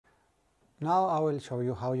Now I will show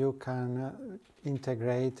you how you can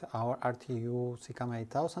integrate our RTU SICAM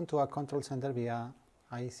A8000 to a control center via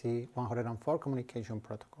IC104 communication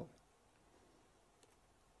protocol.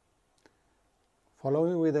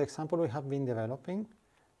 Following with the example we have been developing,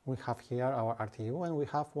 we have here our RTU and we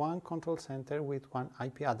have one control center with one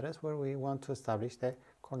IP address where we want to establish the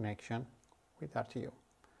connection with RTU.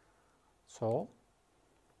 So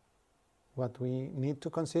what we need to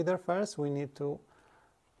consider first, we need to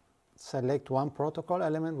select one protocol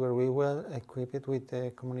element where we will equip it with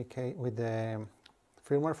the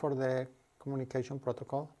firmware for the communication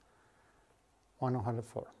protocol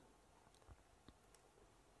 104.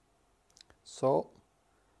 So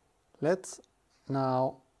let's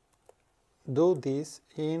now do this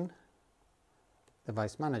in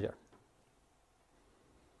Device Manager.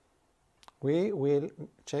 We will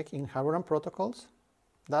check in hardware and protocols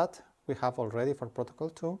that we have already for protocol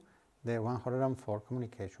 2 the 104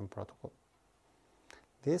 communication protocol.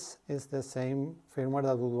 This is the same firmware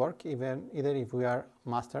that would work either if we are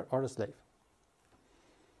master or slave.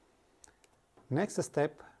 Next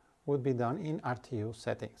step would be done in RTU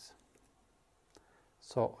settings.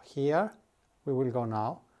 So here we will go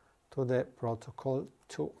now to the protocol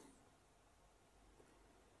 2.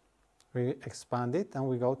 We expand it and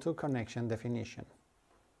we go to connection definition.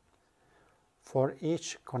 For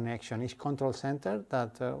each connection, each control center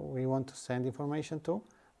that we want to send information to,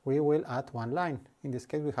 we will add one line. In this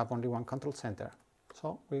case, we have only one control center.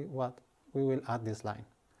 So we will add this line.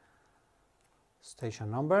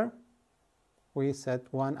 Station number, we set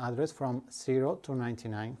one address from 0 to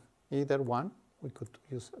 99. Either one, we could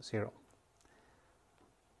use 0.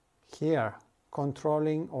 Here,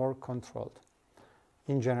 controlling or controlled.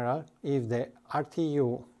 In general, if the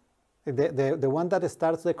RTU, the one that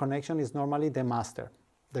starts the connection is normally the master,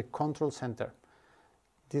 the control center.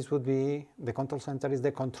 This would be, the control center is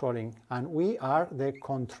the controlling, and we are the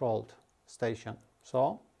controlled station.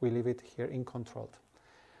 So we leave it here in controlled.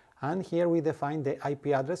 And here we define the IP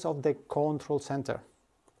address of the control center.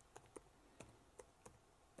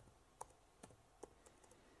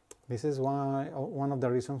 This is one of the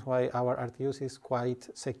reasons why our RTUs is quite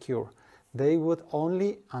secure. They would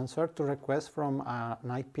only answer to requests from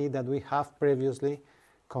an IP that we have previously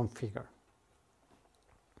configured.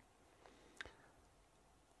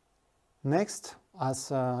 Next,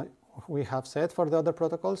 as we have said for the other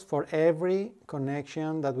protocols, for every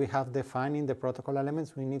connection that we have defined in the protocol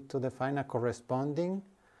elements, we need to define a corresponding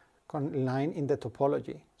line in the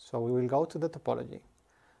topology. So we will go to the topology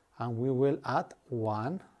and we will add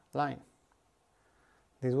one line.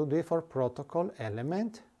 This would be for protocol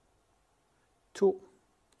element 2.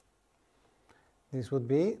 This would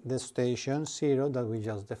be the station 0 that we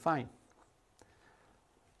just defined.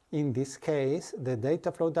 In this case, the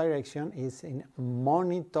data flow direction is in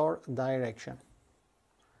monitor direction.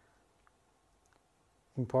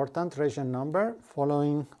 Important region number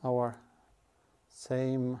following our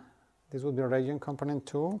same, this would be region component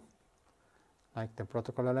 2, like the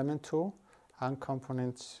protocol element 2, and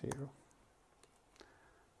component 0.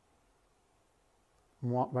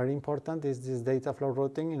 Very important is this data flow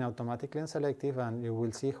routing in automatically and selective, and you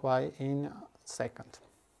will see why in a second.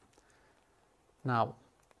 Now,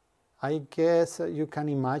 I guess you can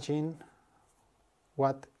imagine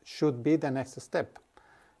what should be the next step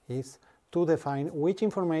is to define which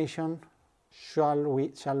information shall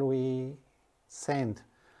we send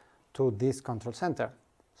to this control center.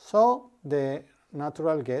 So the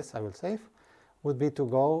natural guess, I will say, would be to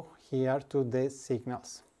go here to the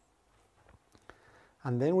signals.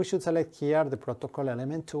 And then we should select here the protocol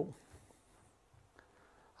element 2.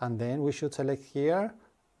 And then we should select here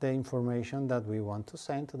the information that we want to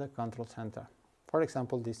send to the control center. For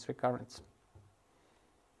example, district currents.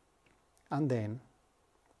 And then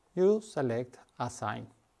you select assign.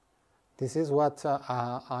 This is what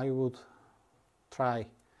I would try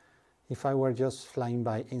if I were just flying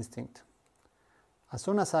by instinct. As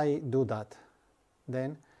soon as I do that,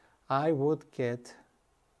 then I would get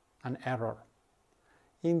an error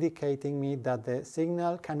indicating me that the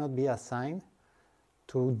signal cannot be assigned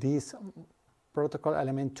to this protocol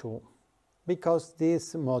element 2 because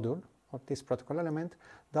this module or this protocol element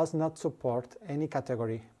does not support any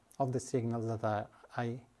category of the signals that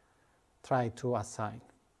I try to assign.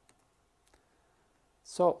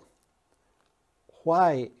 So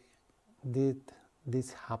why did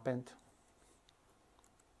this happen?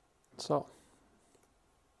 So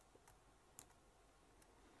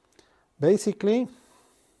basically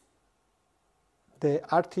the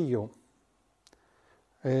RTU,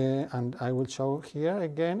 and I will show here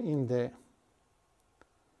again in the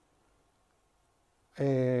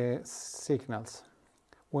signals.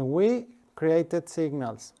 When we created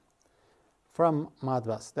signals from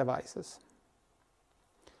Modbus devices.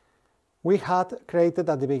 We had created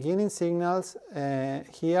at the beginning signals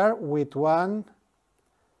here with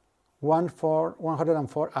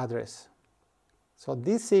 104 address. So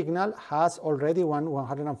this signal has already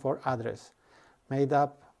 104 address made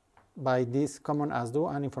up by this common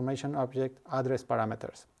ASDO and information object address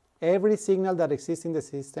parameters. Every signal that exists in the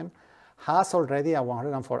system has already a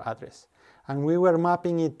 104 address. And we were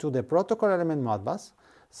mapping it to the protocol element Modbus,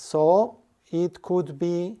 so it could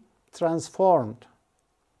be transformed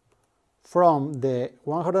from the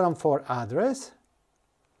 104 address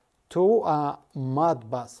to a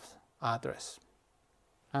Modbus address,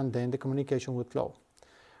 and then the communication would flow.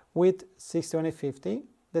 With 62850,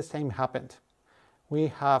 the same happened. We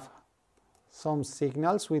have some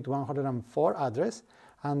signals with 104 address,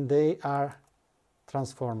 and they are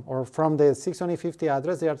transformed, or from the 62850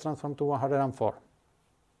 address, they are transformed to 104.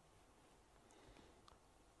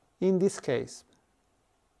 In this case,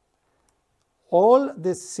 all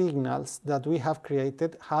the signals that we have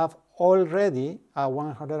created have already a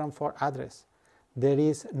 104 address. There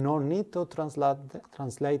is no need to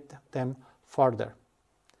translate them further.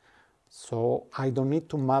 So I don't need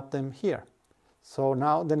to map them here. So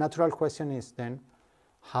now the natural question is then,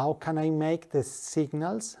 how can I make the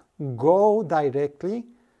signals go directly,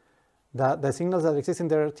 the signals that exist in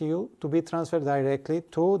the RTU, to be transferred directly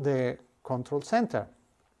to the control center?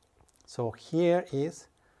 So here is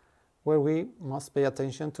where we must pay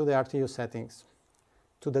attention to the RTU settings,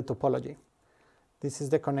 to the topology. This is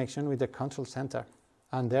the connection with the control center.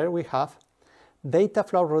 And there we have data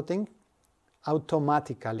flow routing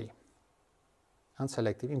automatically and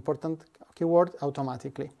selective. Important keyword,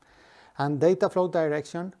 automatically. And data flow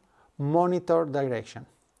direction, monitor direction.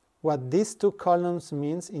 What these two columns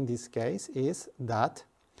means in this case is that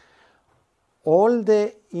all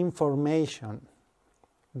the information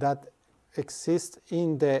that exists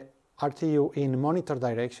in the RTU in monitor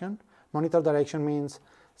direction means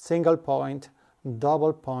single point,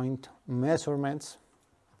 double point, measurements,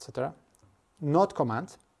 etc., not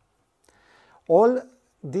commands. All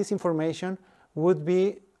this information would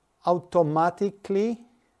be automatically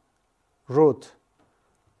routed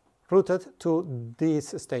to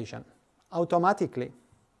this station, automatically.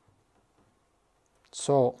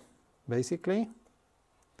 So basically,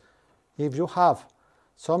 if you have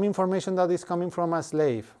some information that is coming from a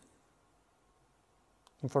slave,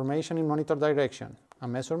 information in monitor direction, a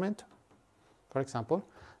measurement, for example,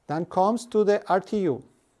 then comes to the RTU.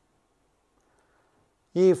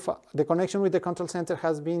 If the connection with the control center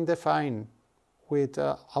has been defined with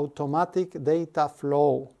automatic data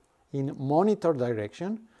flow in monitor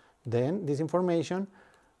direction, then this information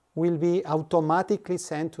will be automatically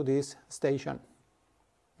sent to this station.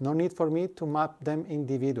 No need for me to map them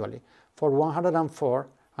individually. For 104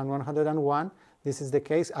 and 101, this is the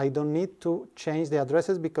case. I don't need to change the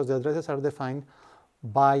addresses because the addresses are defined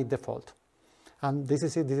by default. And this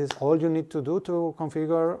is it. This is all you need to do to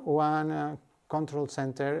configure one control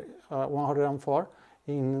center 104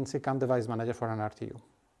 in SICAM Device Manager for an RTU.